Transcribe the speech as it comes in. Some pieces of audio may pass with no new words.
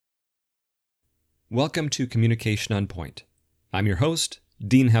Welcome to Communication on Point. I'm your host,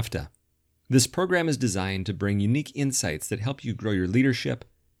 Dean Hefta. This program is designed to bring unique insights that help you grow your leadership,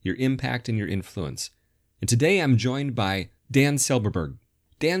 your impact, and your influence. And today I'm joined by Dan Selberberg.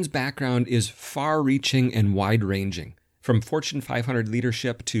 Dan's background is far-reaching and wide-ranging, from Fortune 500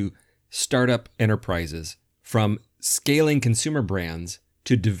 leadership to startup enterprises, from scaling consumer brands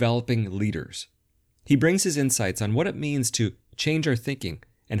to developing leaders. He brings his insights on what it means to change our thinking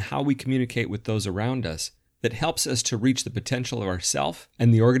and how we communicate with those around us that helps us to reach the potential of ourselves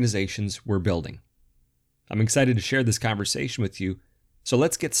and the organizations we're building. I'm excited to share this conversation with you, so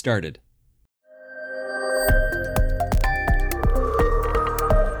let's get started.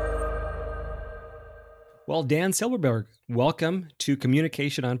 Well, Dan Selberberg, welcome to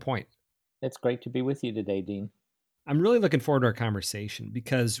Communication on Point. It's great to be with you today, Dean. I'm really looking forward to our conversation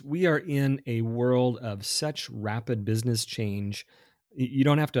because we are in a world of such rapid business change. You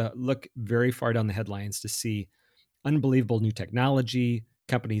don't have to look very far down the headlines to see unbelievable new technology,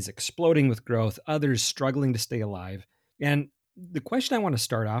 companies exploding with growth, others struggling to stay alive. And the question I want to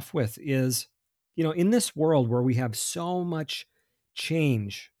start off with is, in this world where we have so much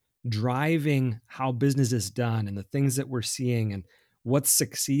change driving how business is done and the things that we're seeing and what's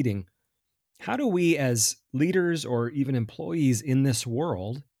succeeding, how do we as leaders or even employees in this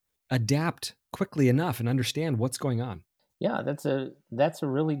world adapt quickly enough and understand what's going on? Yeah, that's a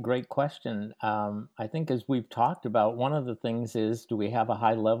really great question. I think as we've talked about, one of the things is, do we have a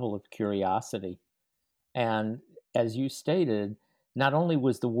high level of curiosity? And as you stated, not only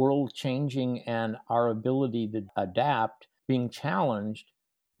was the world changing and our ability to adapt being challenged,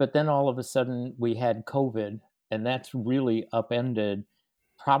 but then all of a sudden we had COVID, and that's really upended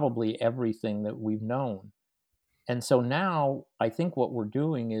probably everything that we've known. And so now I think what we're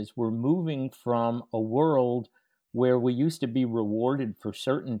doing is we're moving from a world where we used to be rewarded for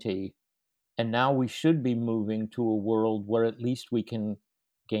certainty, and now we should be moving to a world where at least we can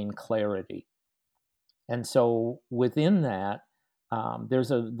gain clarity. And so within that,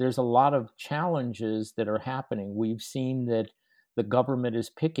 there's a lot of challenges that are happening. We've seen that the government is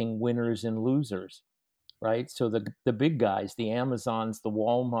picking winners and losers, right? So the big guys, the Amazons, the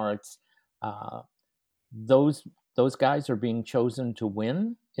Walmarts, uh, those those guys are being chosen to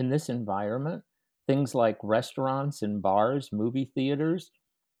win in this environment. Things like restaurants and bars, movie theaters,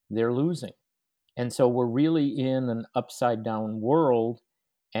 they're losing. And so we're really in an upside down world.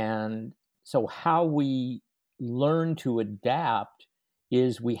 And so how we learn to adapt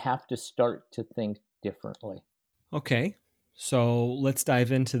is we have to start to think differently. Okay. So let's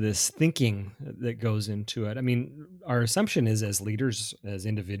dive into this thinking that goes into it. I mean, our assumption is as leaders, as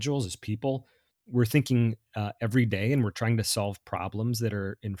individuals, as people, we're thinking every day and we're trying to solve problems that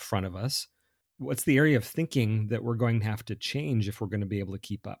are in front of us. What's the area of thinking that we're going to have to change if we're going to be able to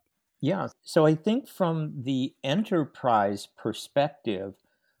keep up? Yeah. So I think from the enterprise perspective,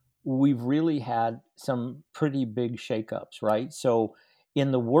 we've really had some pretty big shakeups, right? So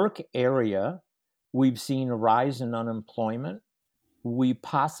in the work area, we've seen a rise in unemployment. We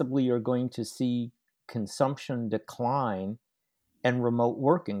possibly are going to see consumption decline and remote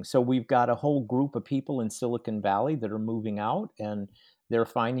working. So we've got a whole group of people in Silicon Valley that are moving out, and they're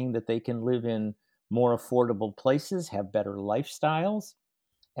finding that they can live in more affordable places, have better lifestyles.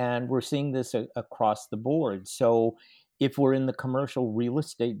 And we're seeing this across the board. So if we're in the commercial real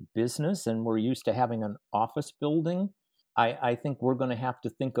estate business and we're used to having an office building, I think we're going to have to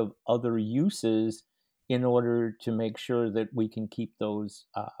think of other uses in order to make sure that we can keep those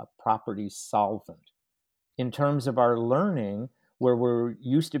properties solvent. In terms of our learning, where we're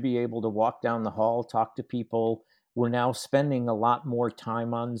used to be able to walk down the hall, talk to people, we're now spending a lot more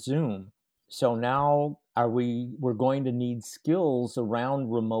time on Zoom. So now we're going to need skills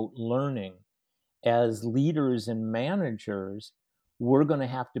around remote learning. As leaders and managers, we're going to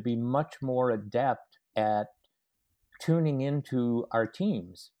have to be much more adept at tuning into our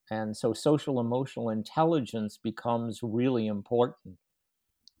teams. And so social emotional intelligence becomes really important.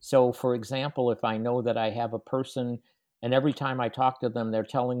 So, for example, if I know that I have a person and every time I talk to them, they're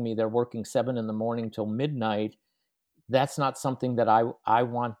telling me they're working 7 in the morning till midnight, that's not something that I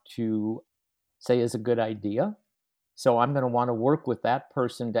want to say is a good idea. So I'm going to want to work with that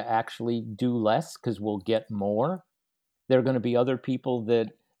person to actually do less because we'll get more. There are going to be other people that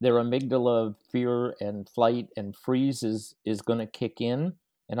their amygdala of fear and flight and freeze is going to kick in.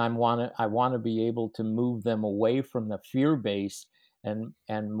 And I want to be able to move them away from the fear base and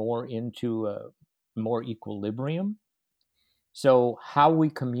more into a more equilibrium. So how we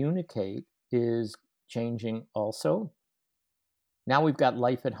communicate is changing also. Now we've got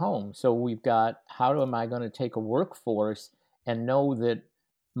life at home. So we've got, how am I going to take a workforce and know that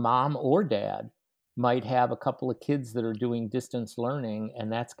mom or dad might have a couple of kids that are doing distance learning,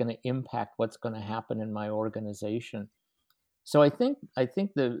 and that's going to impact what's going to happen in my organization. So I think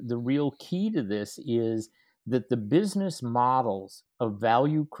the real key to this is that the business models of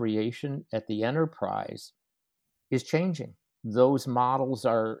value creation at the enterprise is changing. Those models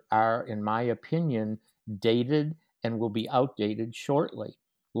are in my opinion dated and will be outdated shortly.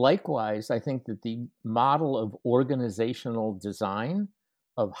 Likewise, I think that the model of organizational design,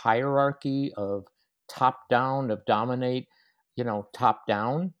 of hierarchy, of top down, of dominate, top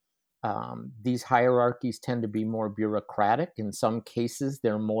down, these hierarchies tend to be more bureaucratic. In some cases,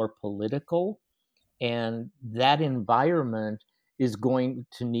 they're more political. And that environment is going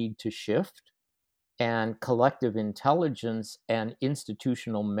to need to shift. And collective intelligence and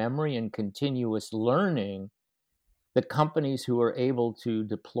institutional memory and continuous learning, the companies who are able to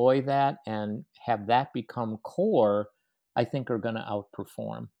deploy that and have that become core, I think are going to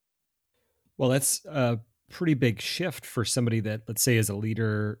outperform. Well, that's a pretty big shift for somebody that, let's say, is a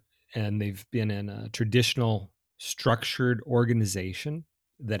leader and they've been in a traditional structured organization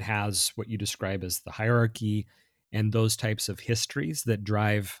that has what you describe as the hierarchy and those types of histories that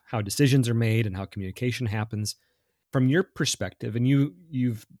drive how decisions are made and how communication happens. From your perspective, and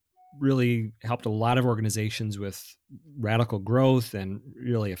you've really helped a lot of organizations with radical growth and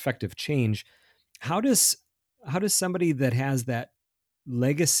really effective change. How does somebody that has that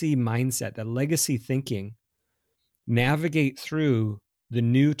legacy mindset, that legacy thinking, navigate through the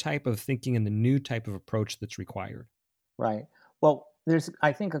new type of thinking and the new type of approach that's required? Right. Well, there's,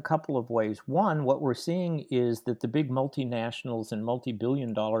 I think, a couple of ways. One, what we're seeing is that the big multinationals and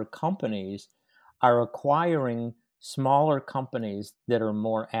multi-billion dollar companies are acquiring smaller companies that are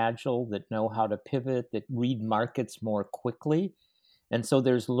more agile, that know how to pivot, that read markets more quickly. And so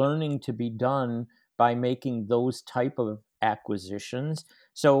there's learning to be done by making those type of acquisitions.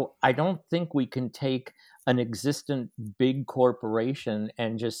 So I don't think we can take an existent big corporation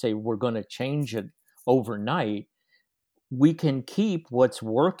and just say we're going to change it overnight. We can keep what's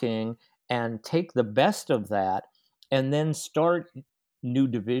working and take the best of that and then start new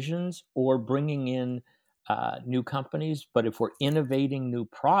divisions or bringing in new companies. But if we're innovating new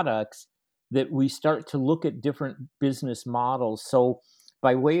products, that we start to look at different business models. So,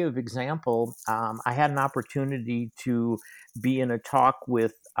 by way of example, I had an opportunity to be in a talk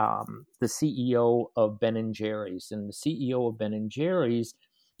with the CEO of Ben and Jerry's, and the CEO of Ben and Jerry's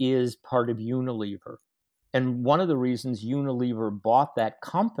is part of Unilever. And one of the reasons Unilever bought that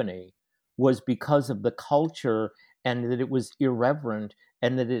company was because of the culture and that it was irreverent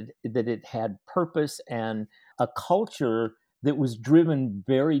and that it had purpose and a culture that was driven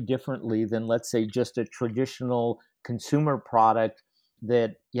very differently than, let's say, just a traditional consumer product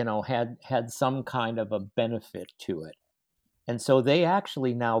that had some kind of a benefit to it. And so they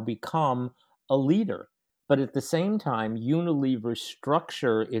actually now become a leader. But at the same time, Unilever's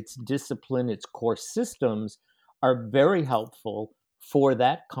structure, its discipline, its core systems are very helpful for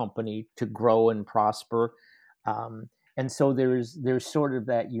that company to grow and prosper. And so there's sort of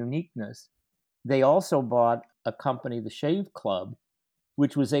that uniqueness. They also bought a company, the Shave Club,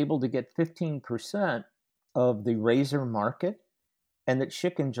 which was able to get 15% of the razor market, and that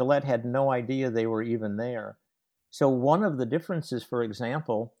Schick and Gillette had no idea they were even there. So one of the differences, for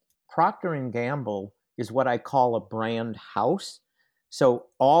example, Procter and Gamble is what I call a brand house. So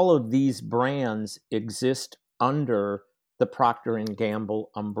all of these brands exist under the Procter and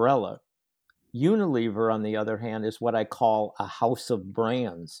Gamble umbrella. Unilever, on the other hand, is what I call a house of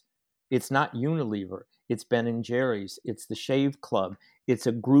brands. It's not Unilever. It's Ben and Jerry's. It's the Shave Club. It's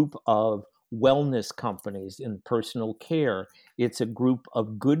a group of wellness companies in personal care. It's a group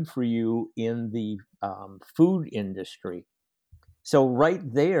of good for you in the food industry. So right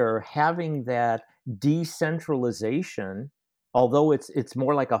there, having that decentralization, although it's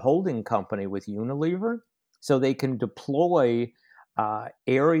more like a holding company with Unilever, so they can deploy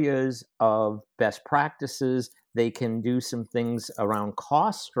areas of best practices. They can do some things around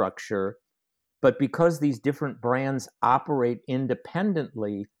cost structure, but because these different brands operate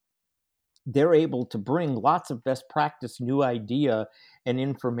independently, they're able to bring lots of best practice, new idea, and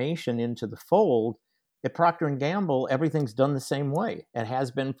information into the fold. At Procter and Gamble, everything's done the same way. It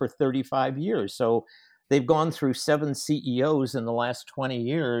has been for 35 years. So they've gone through 7 CEOs in the last 20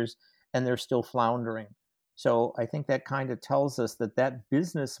 years, and they're still floundering. So I think that kind of tells us that that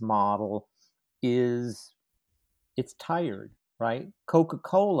business model is it's tired, right?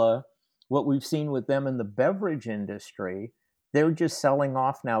 Coca-Cola, what we've seen with them in the beverage industry, they're just selling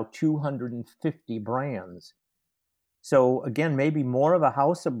off now 250 brands. So again, maybe more of a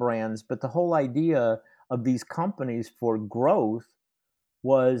house of brands, but the whole idea of these companies for growth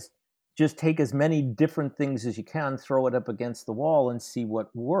was just take as many different things as you can, throw it up against the wall and see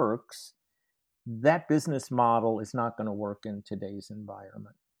what works. That business model is not going to work in today's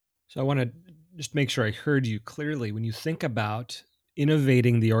environment. So I want to just make sure I heard you clearly. When you think about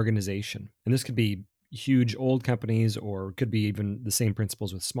innovating the organization, and this could be huge old companies or could be even the same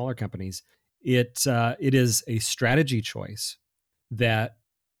principles with smaller companies, it is a strategy choice that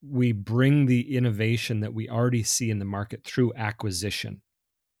we bring the innovation that we already see in the market through acquisition.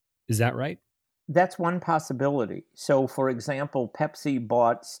 Is that right? That's one possibility. So, for example, Pepsi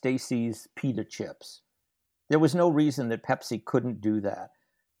bought Stacy's pita chips. There was no reason that Pepsi couldn't do that.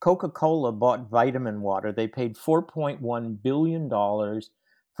 Coca-Cola bought Vitamin Water. They paid $4.1 billion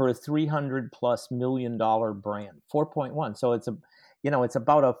for a $300+ million brand. 4.1. So it's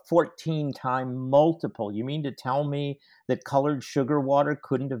about a 14-time multiple. You mean to tell me that colored sugar water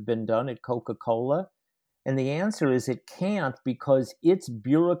couldn't have been done at Coca-Cola? And the answer is it can't, because its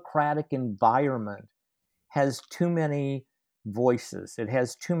bureaucratic environment has too many voices. It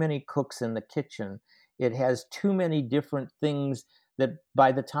has too many cooks in the kitchen. It has too many different things that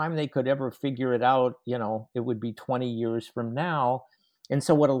by the time they could ever figure it out, it would be 20 years from now. And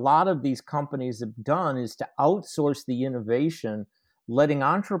so what a lot of these companies have done is to outsource the innovation, letting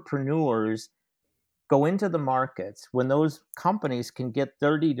entrepreneurs go into the markets when those companies can get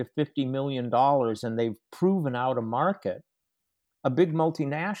 30 to 50 million dollars and they've proven out a market. A big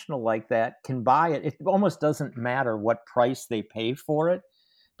multinational like that can buy it. It almost doesn't matter what price they pay for it,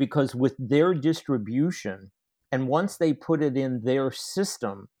 because with their distribution, and once they put it in their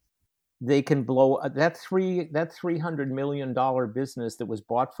system, they can blow that $300 million business that was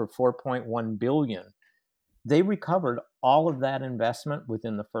bought for 4.1 billion. They recovered all of that investment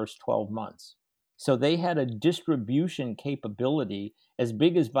within the first 12 months. So they had a distribution capability as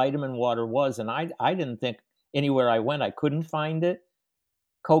big as Vitamin Water was, and I didn't think anywhere I went I couldn't find it.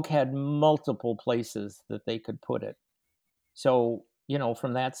 Coke had multiple places that they could put it. So,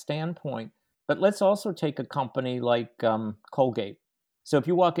 from that standpoint, but let's also take a company like Colgate. So if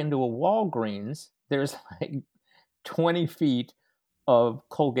you walk into a Walgreens, there's like 20 feet of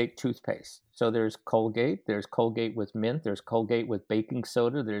Colgate toothpaste. So there's Colgate with mint, there's Colgate with baking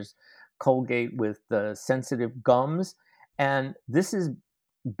soda, there's Colgate with the sensitive gums. And this has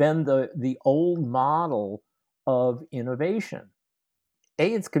been the old model of innovation.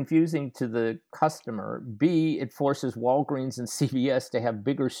 A, it's confusing to the customer. B, it forces Walgreens and CVS to have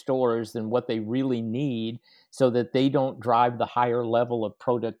bigger stores than what they really need so that they don't drive the higher level of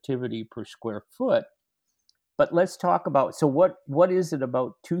productivity per square foot. But let's talk about, so what is it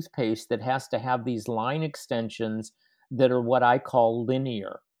about toothpaste that has to have these line extensions that are what I call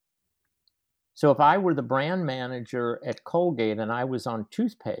linear? So if I were the brand manager at Colgate and I was on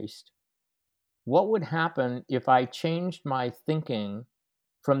toothpaste, what would happen if I changed my thinking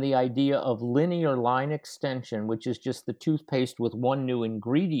from the idea of linear line extension, which is just the toothpaste with one new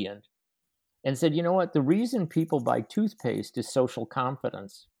ingredient, and said, you know what, the reason people buy toothpaste is social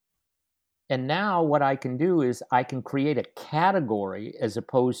confidence. And now what I can do is I can create a category as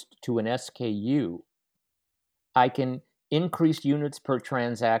opposed to an SKU. I can increase units per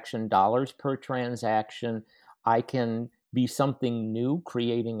transaction, dollars per transaction. I can be something new,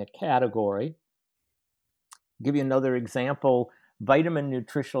 creating a category. Give you another example, vitamin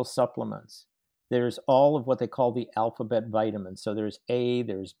nutritional supplements. There's all of what they call the alphabet vitamins. So there's A,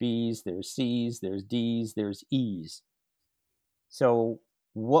 there's B's, there's C's, there's D's, there's E's. So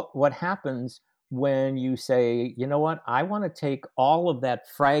what happens when you say, you know what, I want to take all of that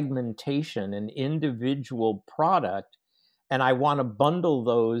fragmentation and individual product and I want to bundle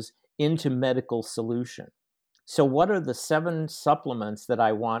those into medical solution. So what are the 7 supplements that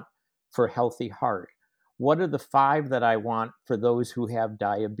I want for healthy heart? What are the 5 that I want for those who have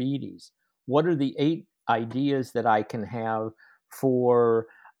diabetes? What are the 8 ideas that I can have for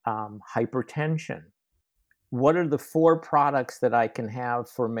hypertension? What are the 4 products that I can have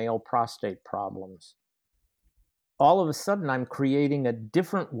for male prostate problems? All of a sudden, I'm creating a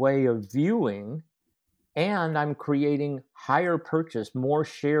different way of viewing, and I'm creating higher purchase, more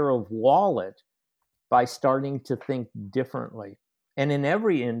share of wallet by starting to think differently. And in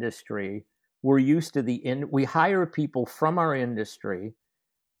every industry, we're used to we hire people from our industry.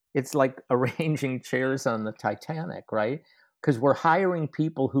 It's like arranging chairs on the Titanic, right? Because we're hiring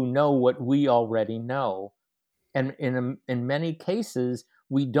people who know what we already know. And in many cases,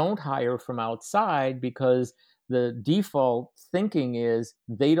 we don't hire from outside because the default thinking is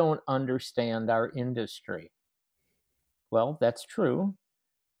they don't understand our industry. Well, that's true.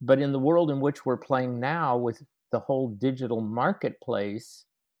 But in the world in which we're playing now with the whole digital marketplace,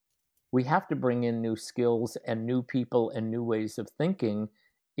 we have to bring in new skills and new people and new ways of thinking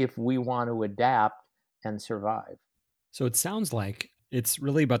if we want to adapt and survive. So it sounds like it's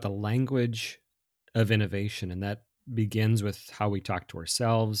really about the language of innovation, and that begins with how we talk to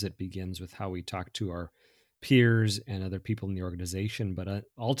ourselves. It begins with how we talk to our peers and other people in the organization, but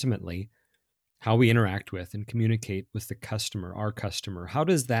ultimately, how we interact with and communicate with the customer, our customer. How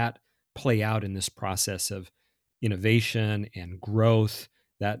does that play out in this process of innovation and growth,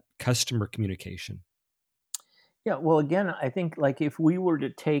 that customer communication? Yeah, well, again, I think like if we were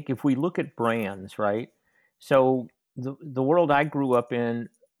to if we look at brands, right? So the world I grew up in,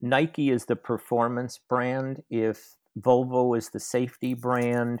 Nike is the performance brand. If Volvo is the safety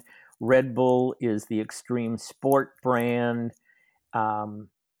brand, Red Bull is the extreme sport brand, um,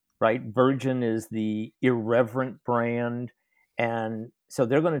 right? Virgin is the irreverent brand. And so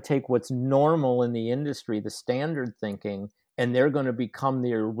they're going to take what's normal in the industry, the standard thinking, and they're going to become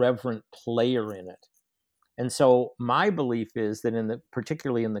the irreverent player in it. And so my belief is that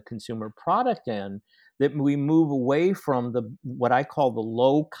particularly in the consumer product end, that we move away from the what I call the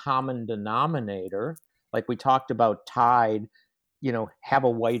low common denominator, like we talked about Tide, have a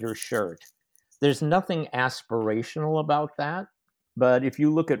whiter shirt. There's nothing aspirational about that. But if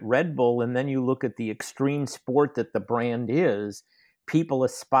you look at Red Bull and then you look at the extreme sport that the brand is, people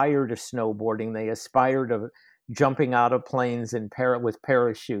aspire to snowboarding. They aspire to jumping out of planes with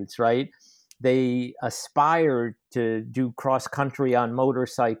parachutes, right? They aspire to do cross country on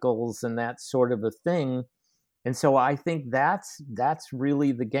motorcycles and that sort of a thing. And so I think that's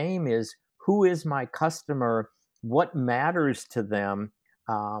really the game: is who is my customer, what matters to them.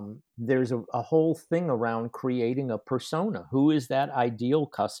 There's a whole thing around creating a persona. Who is that ideal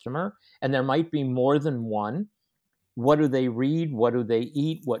customer? And there might be more than one. What do they read? What do they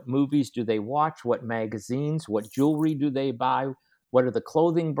eat? What movies do they watch? What magazines? What jewelry do they buy? What are the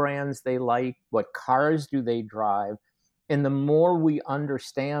clothing brands they like? What cars do they drive? And the more we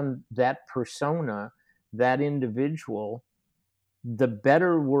understand that persona, that individual, the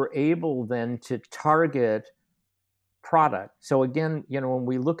better we're able then to target product. So again, when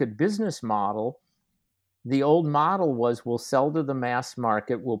we look at business model, the old model was we'll sell to the mass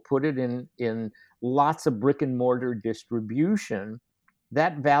market, we'll put it in lots of brick and mortar distribution.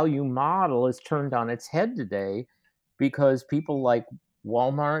 That value model is turned on its head today because people like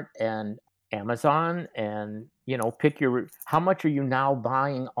Walmart and Amazon and pick your how much are you now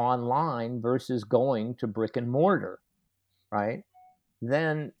buying online versus going to brick and mortar, right?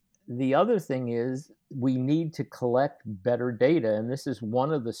 Then the other thing is we need to collect better data. And this is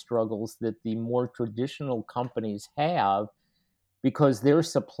one of the struggles that the more traditional companies have because their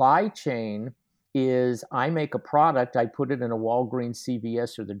supply chain is I make a product, I put it in a Walgreens,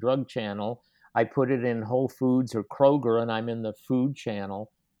 CVS, or the drug channel. I put it in Whole Foods or Kroger, and I'm in the food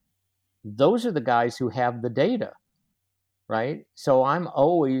channel. Those are the guys who have the data, right? So I'm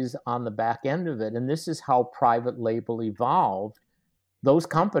always on the back end of it. And this is how private label evolved. Those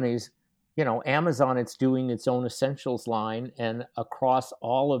companies, Amazon, it's doing its own essentials line, and across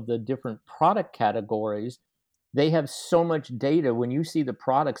all of the different product categories, they have so much data. When you see the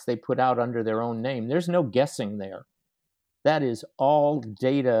products they put out under their own name, there's no guessing there. That is all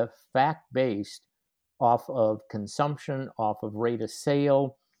data, fact-based, off of consumption, off of rate of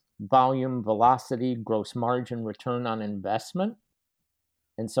sale, volume, velocity, gross margin, return on investment.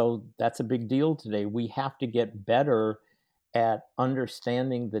 And so that's a big deal today. We have to get better at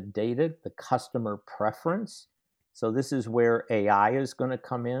understanding the data, the customer preference. So this is where AI is going to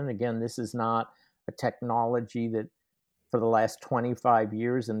come in. Again, this is not a technology that for the last 25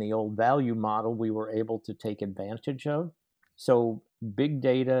 years in the old value model we were able to take advantage of. So big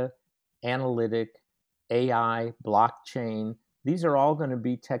data, analytic, AI, blockchain, these are all going to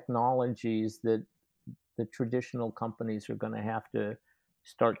be technologies that the traditional companies are going to have to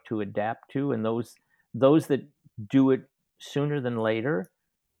start to adapt to. And those that do it sooner than later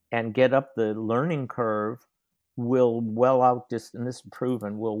and get up the learning curve will well outdistance, and this is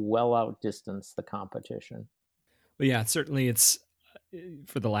proven, will well outdistance the competition. But yeah, certainly it's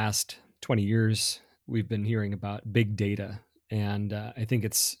for the last 20 years, we've been hearing about big data. And I think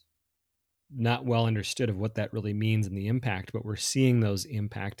it's not well understood of what that really means and the impact, but we're seeing those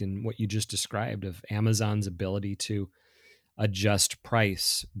impact in what you just described of Amazon's ability to adjust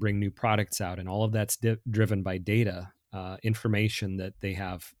price, bring new products out, and all of that's driven by data, information that they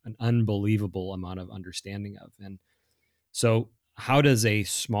have an unbelievable amount of understanding of. And so, how does a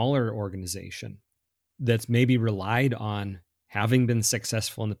smaller organization that's maybe relied on having been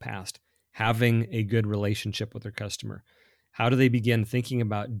successful in the past, having a good relationship with their customer, how do they begin thinking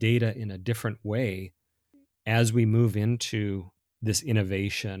about data in a different way as we move into this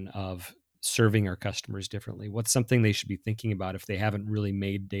innovation of serving our customers differently? What's something they should be thinking about if they haven't really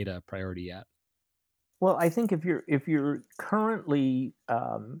made data a priority yet? Well, I think if you're currently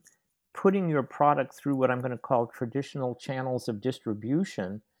putting your product through what I'm going to call traditional channels of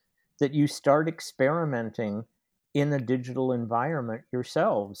distribution, that you start experimenting in a digital environment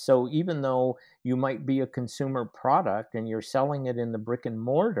yourselves. So even though you might be a consumer product and you're selling it in the brick and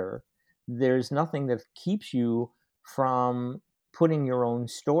mortar, there's nothing that keeps you from putting your own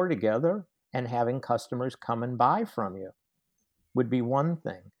store together and having customers come and buy from you, would be one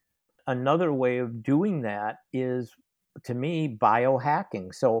thing. Another way of doing that is, to me,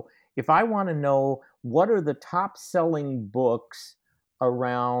 biohacking. So if I want to know what are the top selling books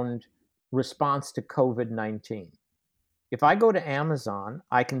around response to COVID-19, if I go to Amazon,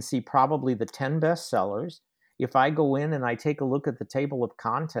 I can see probably the 10 bestsellers. If I go in and I take a look at the table of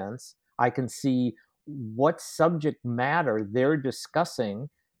contents, I can see what subject matter they're discussing,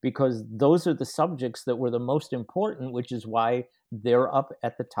 because those are the subjects that were the most important, which is why they're up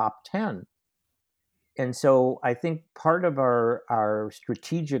at the top 10. And so I think part of our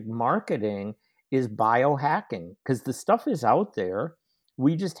strategic marketing is biohacking, because the stuff is out there.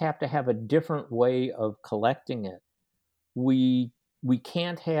 We just have to have a different way of collecting it. We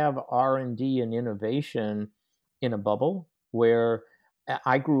can't have R&D and innovation in a bubble where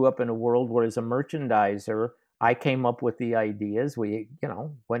I grew up in a world where, as a merchandiser, I came up with the ideas. We,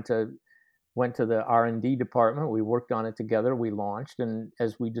 went to the R&D department, we worked on it together, we launched, and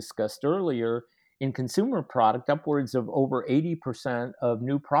as we discussed earlier, in consumer product, upwards of over 80% of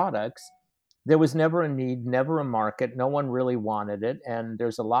new products, there was never a need, never a market, no one really wanted it, and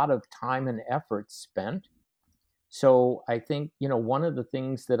there's a lot of time and effort spent. So I think, one of the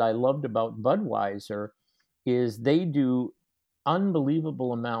things that I loved about Budweiser is they do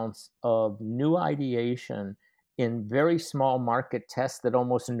unbelievable amounts of new ideation in very small market tests that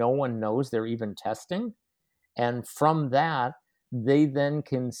almost no one knows they're even testing. And from that, they then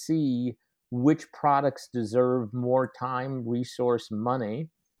can see which products deserve more time, resource, money,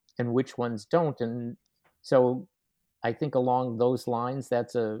 and which ones don't. And so I think along those lines,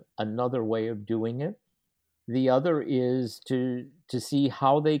 that's another way of doing it. The other is to see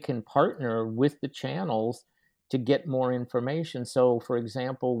how they can partner with the channels to get more information. So, for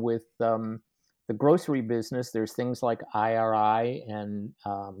example, with the grocery business, there's things like IRI and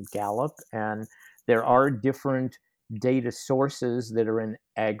Gallup, and there are different data sources that are in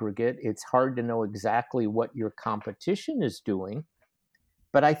aggregate. It's hard to know exactly what your competition is doing.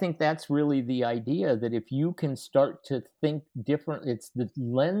 But I think that's really the idea, that if you can start to think different, it's the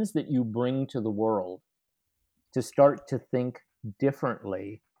lens that you bring to the world to start to think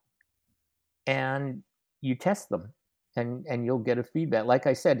differently, and you test them, and you'll get a feedback. Like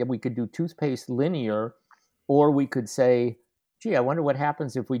I said, we could do toothpaste linear, or we could say, gee, I wonder what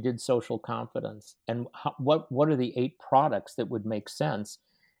happens if we did social confidence, and what are the 8 products that would make sense.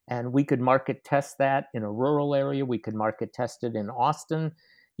 And we could market test that in a rural area, we could market test it in Austin.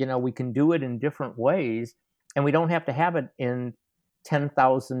 We can do it in different ways, and we don't have to have it in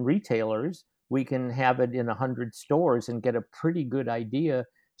 10,000 retailers. We can have it in 100 stores and get a pretty good idea,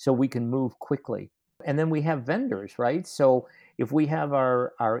 so we can move quickly. And then we have vendors, right? So if we have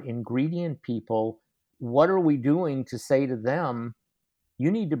our ingredient people, what are we doing to say to them, you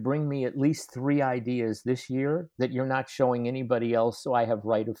need to bring me at least 3 ideas this year that you're not showing anybody else, so I have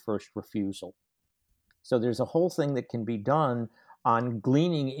right of first refusal. So there's a whole thing that can be done on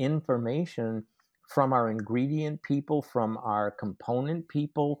gleaning information from our ingredient people, from our component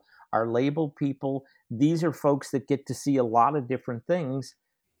people, our label people. These are folks that get to see a lot of different things.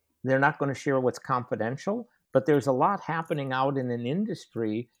 They're not going to share what's confidential, but there's a lot happening out in an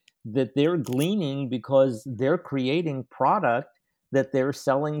industry that they're gleaning because they're creating product that they're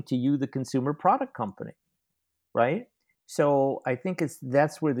selling to you, the consumer product company, right? So I think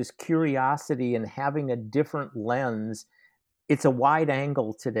that's where this curiosity and having a different lens, it's a wide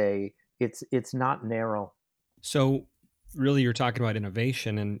angle today. It's not narrow. So really you're talking about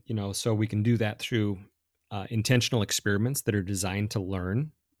innovation, and so we can do that through intentional experiments that are designed to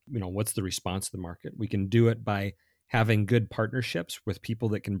learn what's the response to the market. We can do it by having good partnerships with people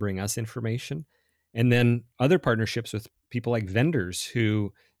that can bring us information, and then other partnerships with people like vendors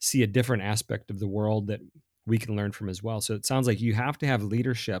who see a different aspect of the world that we can learn from as well. So it sounds like you have to have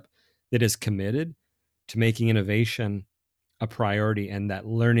leadership that is committed to making innovation a priority, and that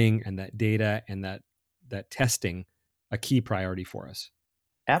learning and that data and that testing a key priority for us.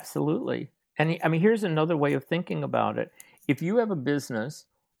 Absolutely. And I mean, here's another way of thinking about it. If you have a business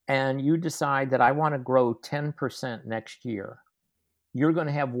and you decide that I want to grow 10% next year, you're going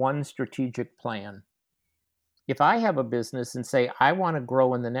to have one strategic plan. if I have a business and say, I want to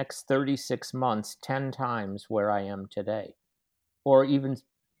grow in the next 36 months 10 times where I am today, or even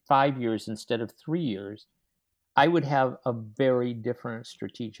 5 years instead of 3 years, I would have a very different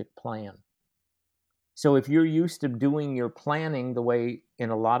strategic plan. So if you're used to doing your planning the way in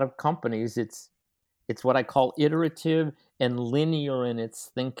a lot of companies, it's what I call iterative and linear in its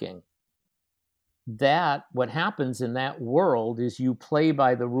thinking. That what happens in that world is you play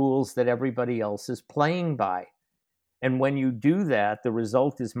by the rules that everybody else is playing by. And when you do that, the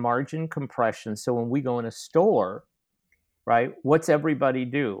result is margin compression. So when we go in a store, right, what's everybody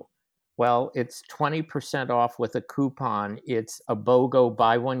do? Well, it's 20% off with a coupon. It's a BOGO,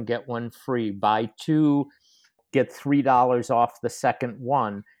 buy one, get one free. Buy two, get $3 off the second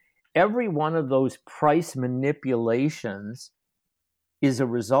one. Every one of those price manipulations is a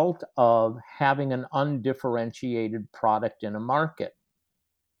result of having an undifferentiated product in a market.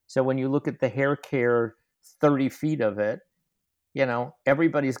 So when you look at the hair care, 30 feet of it,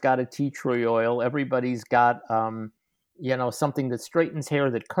 everybody's got a tea tree oil. Everybody's got, something that straightens hair,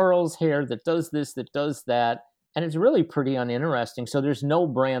 that curls hair, that does this, that does that. And it's really pretty uninteresting. So there's no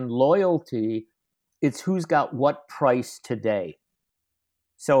brand loyalty. It's who's got what price today.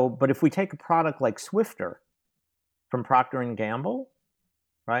 So, but if we take a product like Swifter from Procter & Gamble,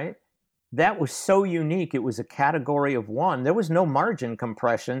 right? That was so unique. It was a category of one. There was no margin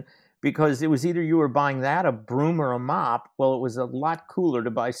compression because it was either you were buying that, a broom, or a mop. Well, it was a lot cooler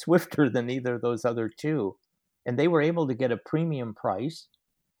to buy Swifter than either of those other two. And they were able to get a premium price.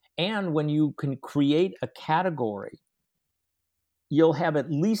 And when you can create a category, you'll have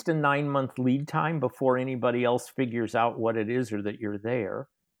at least a 9-month lead time before anybody else figures out what it is or that you're there.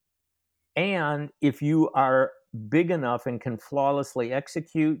 And if you are big enough and can flawlessly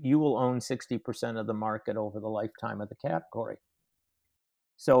execute, you will own 60% of the market over the lifetime of the category.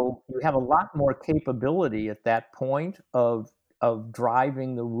 So you have a lot more capability at that point of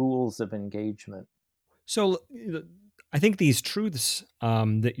driving the rules of engagement. So I think these truths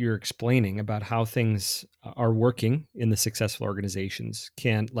that you're explaining about how things are working in the successful organizations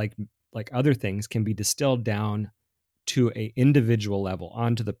can, like other things, can be distilled down to a individual level,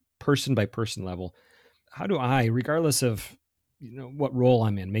 onto the person by person level. How do I, regardless of what role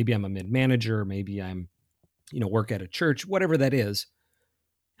I'm in, maybe I'm a mid-manager, maybe I'm work at a church, whatever that is,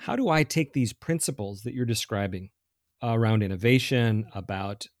 how do I take these principles that you're describing around innovation,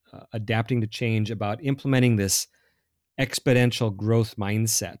 about adapting to change, about implementing this exponential growth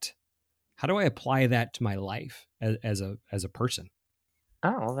mindset? How do I apply that to my life as a person?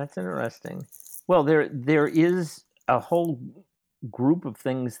 Oh, that's interesting. Well, there is a whole group of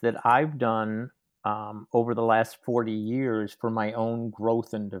things that I've done over the last 40 years for my own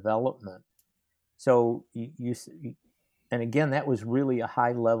growth and development. So and again, that was really a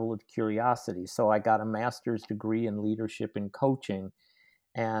high level of curiosity. So I got a master's degree in leadership and coaching,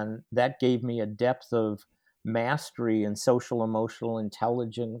 and that gave me a depth of mastery in social emotional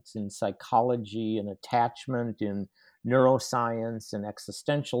intelligence, in psychology, and attachment, in neuroscience, and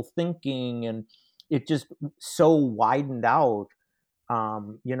existential thinking. And it just so widened out,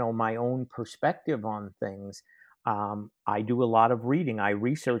 my own perspective on things. I do a lot of reading. I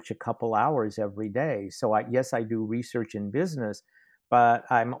research a couple hours every day. So yes, I do research in business, but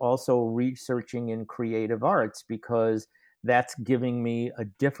I'm also researching in creative arts because that's giving me a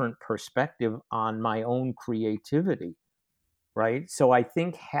different perspective on my own creativity, right? So I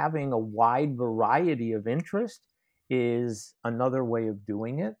think having a wide variety of interest is another way of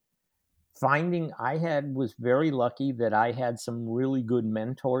doing it. Finding was very lucky that I had some really good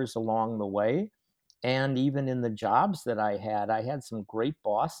mentors along the way. And even in the jobs that I had some great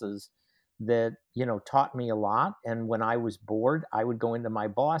bosses that, taught me a lot. And when I was bored, I would go into my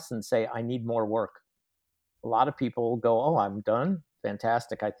boss and say, I need more work. A lot of people go, oh, I'm done.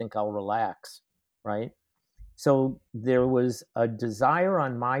 Fantastic. I think I'll relax. Right. So there was a desire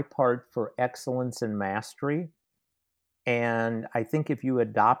on my part for excellence and mastery. And I think if you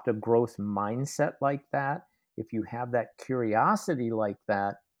adopt a growth mindset like that, if you have that curiosity like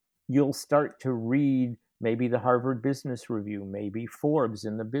that, you'll start to read maybe the Harvard Business Review, maybe Forbes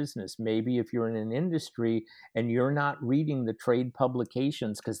in the business, maybe if you're in an industry and you're not reading the trade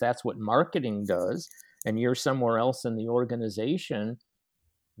publications because that's what marketing does, and you're somewhere else in the organization,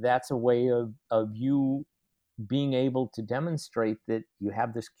 that's a way of you being able to demonstrate that you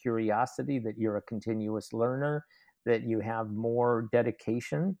have this curiosity, that you're a continuous learner, that you have more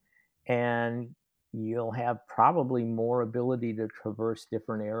dedication, and you'll have probably more ability to traverse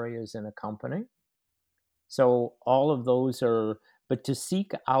different areas in a company. So all of those but to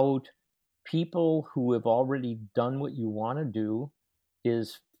seek out people who have already done what you want to do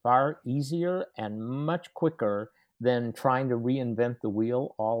is far easier and much quicker than trying to reinvent the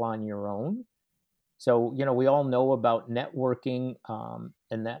wheel all on your own. So, we all know about networking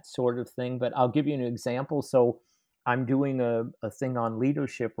and that sort of thing, but I'll give you an example. So, I'm doing a thing on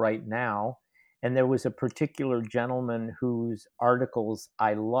leadership right now, and there was a particular gentleman whose articles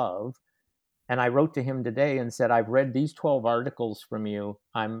I love. And I wrote to him today and said, I've read these 12 articles from you.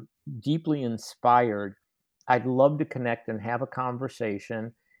 I'm deeply inspired. I'd love to connect and have a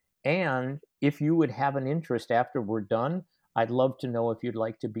conversation. And if you would have an interest after we're done, I'd love to know if you'd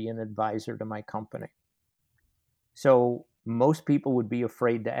like to be an advisor to my company. So most people would be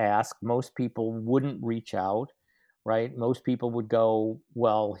afraid to ask. Most people wouldn't reach out, right? Most people would go,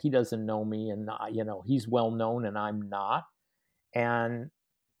 well, he doesn't know me, and he's well known and I'm not. And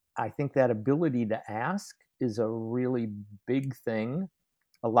I think that ability to ask is a really big thing.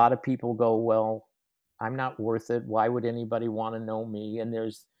 A lot of people go, well, I'm not worth it. Why would anybody want to know me? And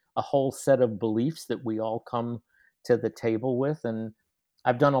there's a whole set of beliefs that we all come to the table with. And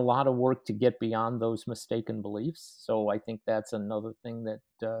I've done a lot of work to get beyond those mistaken beliefs. So I think that's another thing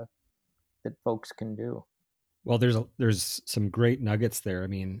that folks can do. Well, there's some great nuggets there. I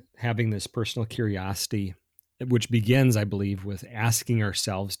mean, having this personal curiosity, which begins, I believe, with asking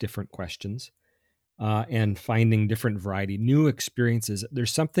ourselves different questions and finding different variety, new experiences.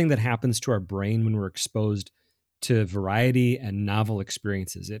 There's something that happens to our brain when we're exposed to variety and novel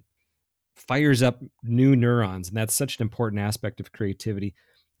experiences. It fires up new neurons, and that's such an important aspect of creativity.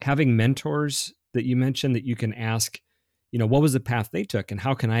 Having mentors that you mentioned that you can ask, what was the path they took and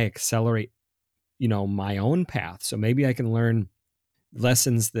how can I accelerate my own path. So maybe I can learn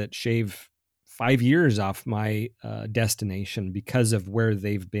lessons that shave 5 years off my destination because of where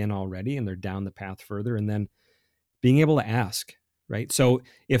they've been already, and they're down the path further. And then being able to ask, right? So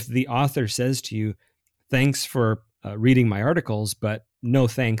if the author says to you, thanks for reading my articles, but no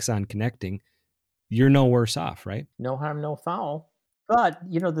thanks on connecting, you're no worse off, right? No harm, no foul. But,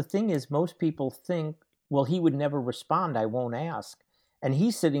 the thing is, most people think, well, he would never respond. I won't ask. And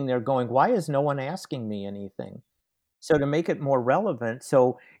he's sitting there going, why is no one asking me anything? So to make it more relevant,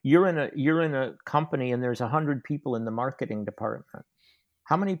 so you're in a company and there's 100 people in the marketing department.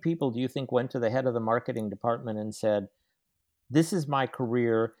 How many people do you think went to the head of the marketing department and said, this is my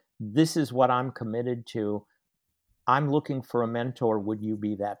career, this is what I'm committed to, I'm looking for a mentor, would you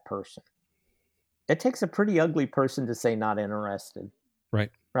be that person? It takes a pretty ugly person to say not interested.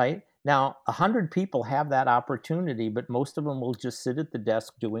 Right? Now, 100 people have that opportunity, but most of them will just sit at the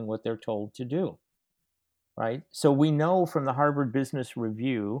desk doing what they're told to do. Right? So we know from the Harvard Business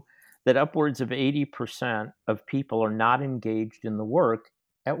Review that upwards of 80% of people are not engaged in the work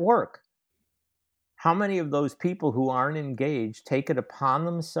at work. How many of those people who aren't engaged take it upon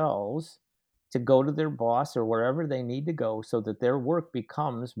themselves to go to their boss or wherever they need to go so that their work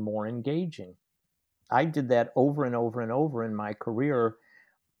becomes more engaging? I did that over and over and over in my career.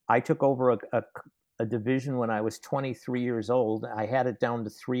 I took over a division when I was 23 years old. I had it down to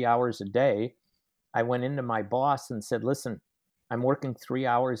 3 hours a day. I went into my boss and said, listen, I'm working 3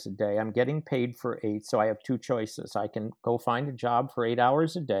 hours a day. I'm getting paid for 8. So I have two choices. I can go find a job for 8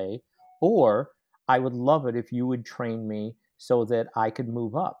 hours a day, or I would love it if you would train me so that I could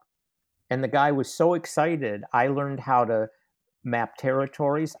move up. And the guy was so excited. I learned how to map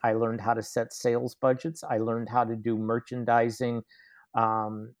territories. I learned how to set sales budgets. I learned how to do merchandising,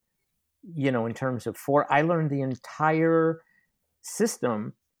 in terms of I learned the entire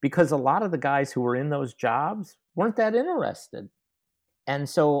system because a lot of the guys who were in those jobs weren't that interested. And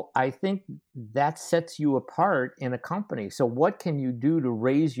so I think that sets you apart in a company. So what can you do to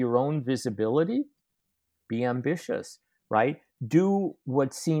raise your own visibility? Be ambitious, right? Do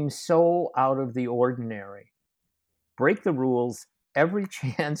what seems so out of the ordinary. Break the rules every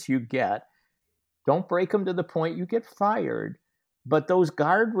chance you get. Don't break them to the point you get fired. But those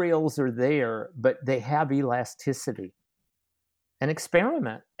guardrails are there, but they have elasticity. And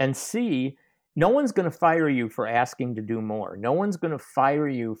experiment and see. No one's going to fire you for asking to do more. No one's going to fire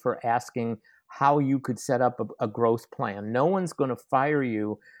you for asking how you could set up a growth plan. No one's going to fire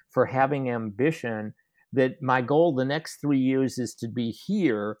you for having ambition that my goal the next 3 years is to be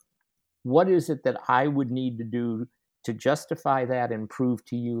here. What is it that I would need to do to justify that and prove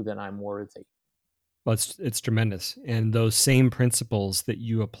to you that I'm worthy? Well, it's tremendous. And those same principles that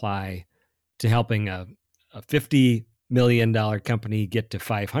you apply to helping a $50 million company get to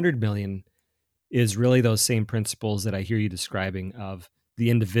 500 million is really those same principles that I hear you describing of the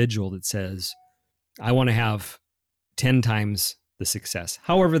individual that says, I want to have 10 times the success,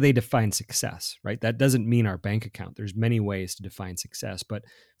 however they define success, right? That doesn't mean our bank account. There's many ways to define success. But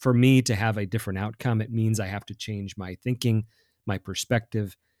for me to have a different outcome, it means I have to change my thinking, my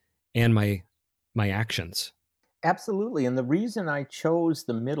perspective, and my actions. Absolutely. And the reason I chose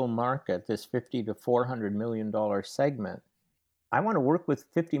the middle market, this 50 to $400 million segment, I want to work with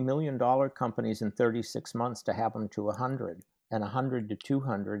 $50 million companies in 36 months to have them to 100, and 100 to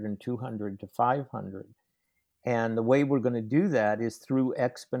 200, and 200 to 500. And the way we're going to do that is through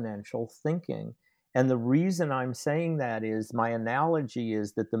exponential thinking. And the reason I'm saying that is my analogy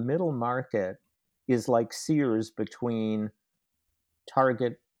is that the middle market is like Sears between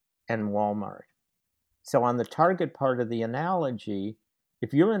Target and Walmart. So, on the Target part of the analogy,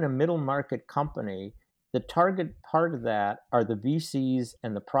 if you're in a middle market company, the target part of that are the VCs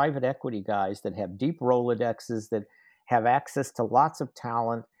and the private equity guys that have deep Rolodexes, that have access to lots of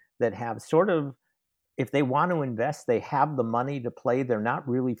talent, that have sort of, if they want to invest, they have the money to play. They're not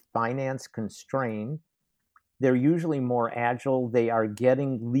really finance constrained. They're usually more agile. They are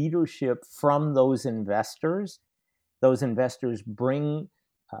getting leadership from those investors. Those investors bring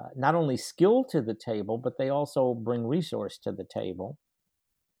not only skill to the table, but they also bring resource to the table.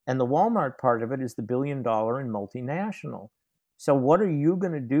 And the Walmart part of it is the $1 billion and multinational. So what are you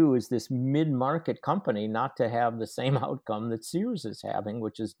going to do as this mid-market company not to have the same outcome that Sears is having,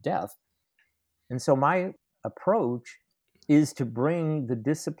 which is death? And so my approach is to bring the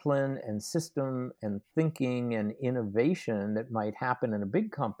discipline and system and thinking and innovation that might happen in a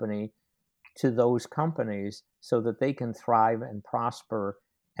big company to those companies so that they can thrive and prosper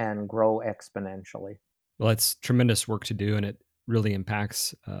and grow exponentially. Well, it's tremendous work to do, and it really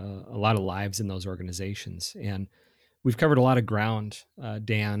impacts a lot of lives in those organizations. And we've covered a lot of ground,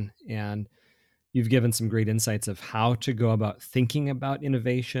 Dan, and you've given some great insights of how to go about thinking about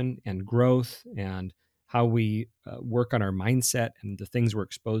innovation and growth, and how we work on our mindset and the things we're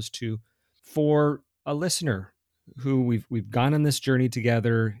exposed to. For a listener who we've gone on this journey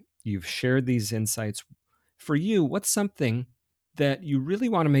together, you've shared these insights. For you, what's something that you really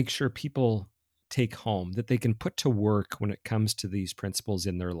want to make sure people take home, that they can put to work when it comes to these principles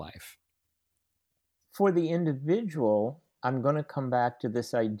in their life? For the individual, I'm going to come back to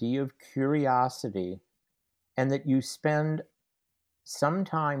this idea of curiosity, and that you spend some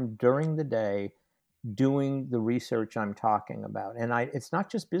time during the day doing the research I'm talking about. And it's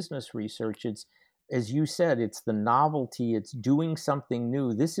not just business research. It's, as you said, it's the novelty. It's doing something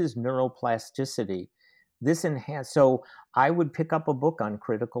new. This is neuroplasticity. This enhance. So I would pick up a book on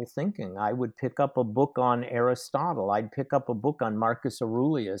critical thinking. I would pick up a book on Aristotle. I'd pick up a book on Marcus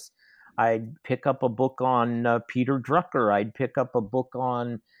Aurelius. I'd pick up a book on Peter Drucker. I'd pick up a book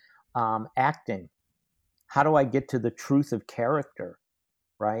on acting. How do I get to the truth of character,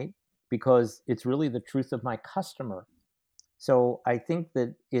 right? Because it's really the truth of my customer. So I think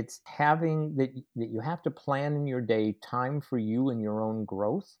that it's having that you have to plan in your day time for you and your own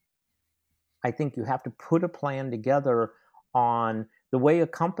growth. I think you have to put a plan together on the way a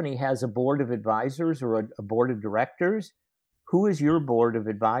company has a board of advisors or a board of directors. Who is your board of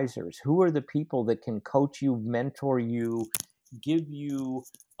advisors? Who are the people that can coach you, mentor you, give you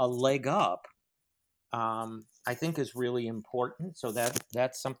a leg up? I think is really important. So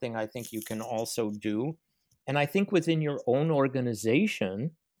that's something I think you can also do. And I think within your own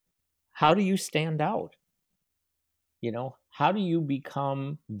organization, how do you stand out? How do you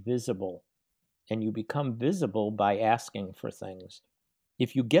become visible? And you become visible by asking for things.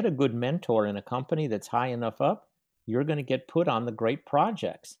 If you get a good mentor in a company that's high enough up, you're going to get put on the great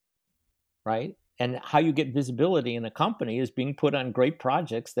projects, right? And how you get visibility in a company is being put on great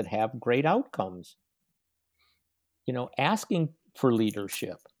projects that have great outcomes. Asking for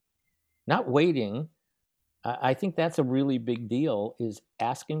leadership, not waiting. I think that's a really big deal, is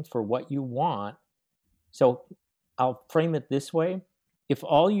asking for what you want. So I'll frame it this way. If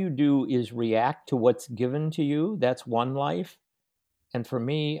all you do is react to what's given to you, that's one life. And for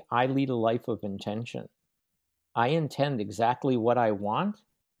me, I lead a life of intention. I intend exactly what I want,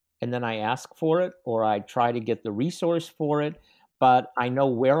 and then I ask for it, or I try to get the resource for it, but I know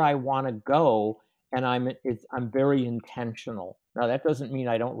where I want to go, and I'm very intentional. Now, that doesn't mean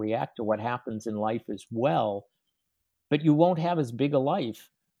I don't react to what happens in life as well, but you won't have as big a life.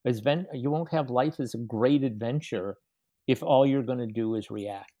 You won't have life as a great adventure if all you're going to do is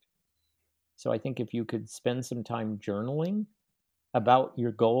react. So I think if you could spend some time journaling about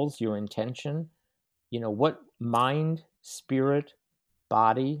your goals, your intention, what mind, spirit,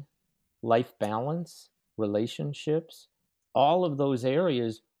 body, life balance, relationships, all of those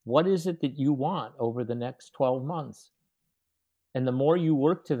areas, what is it that you want over the next 12 months? And the more you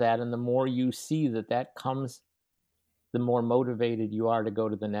work to that and the more you see that comes, the more motivated you are to go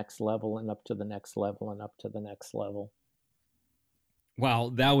to the next level and up to the next level and up to the next level.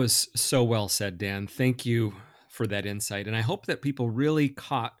 Wow, that was so well said, Dan. Thank you for that insight. And I hope that people really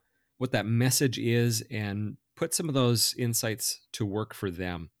caught what that message is and put some of those insights to work for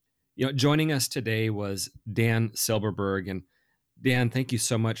them. Joining us today was Dan Silberberg. And Dan, thank you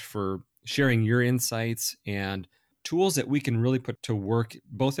so much for sharing your insights and tools that we can really put to work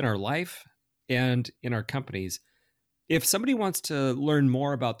both in our life and in our companies. If somebody wants to learn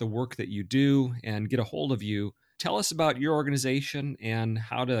more about the work that you do and get a hold of you, tell us about your organization and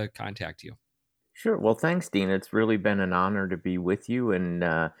how to contact you. Sure. Well, thanks, Dean. It's really been an honor to be with you, and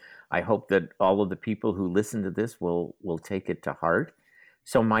I hope that all of the people who listen to this will take it to heart.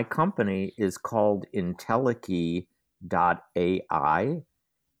 So, my company is called Entelechy.ai,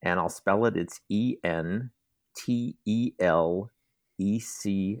 and I'll spell it. It's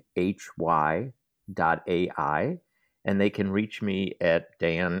ENTELECHY.ai, and they can reach me at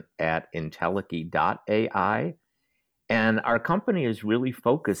dan@entelechy.ai. And our company is really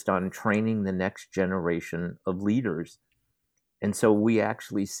focused on training the next generation of leaders. And so we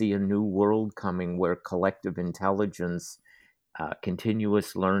actually see a new world coming where collective intelligence,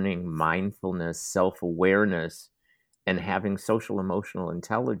 continuous learning, mindfulness, self awareness, and having social emotional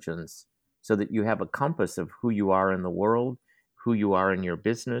intelligence so that you have a compass of who you are in the world, who you are in your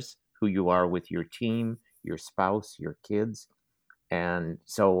business, who you are with your team, your spouse, your kids. And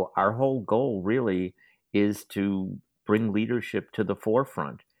so our whole goal really is to bring leadership to the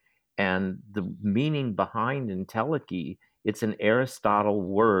forefront. And the meaning behind entelechy, it's an Aristotle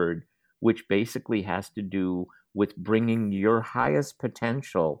word which basically has to do with bringing your highest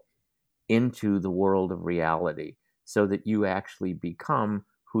potential into the world of reality so that you actually become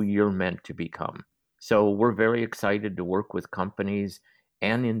who you're meant to become. So we're very excited to work with companies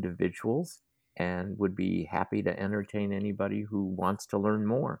and individuals and would be happy to entertain anybody who wants to learn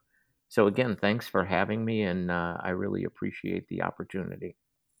more. So again, thanks for having me, and I really appreciate the opportunity.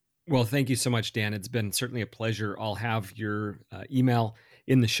 Well, thank you so much, Dan. It's been certainly a pleasure. I'll have your email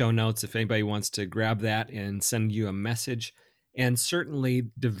in the show notes if anybody wants to grab that and send you a message. And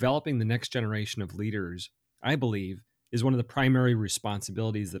certainly, developing the next generation of leaders, I believe, is one of the primary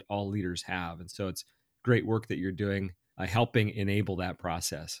responsibilities that all leaders have. And so it's great work that you're doing, helping enable that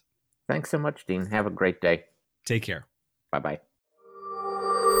process. Thanks so much, Dean. Have a great day. Take care. Bye-bye.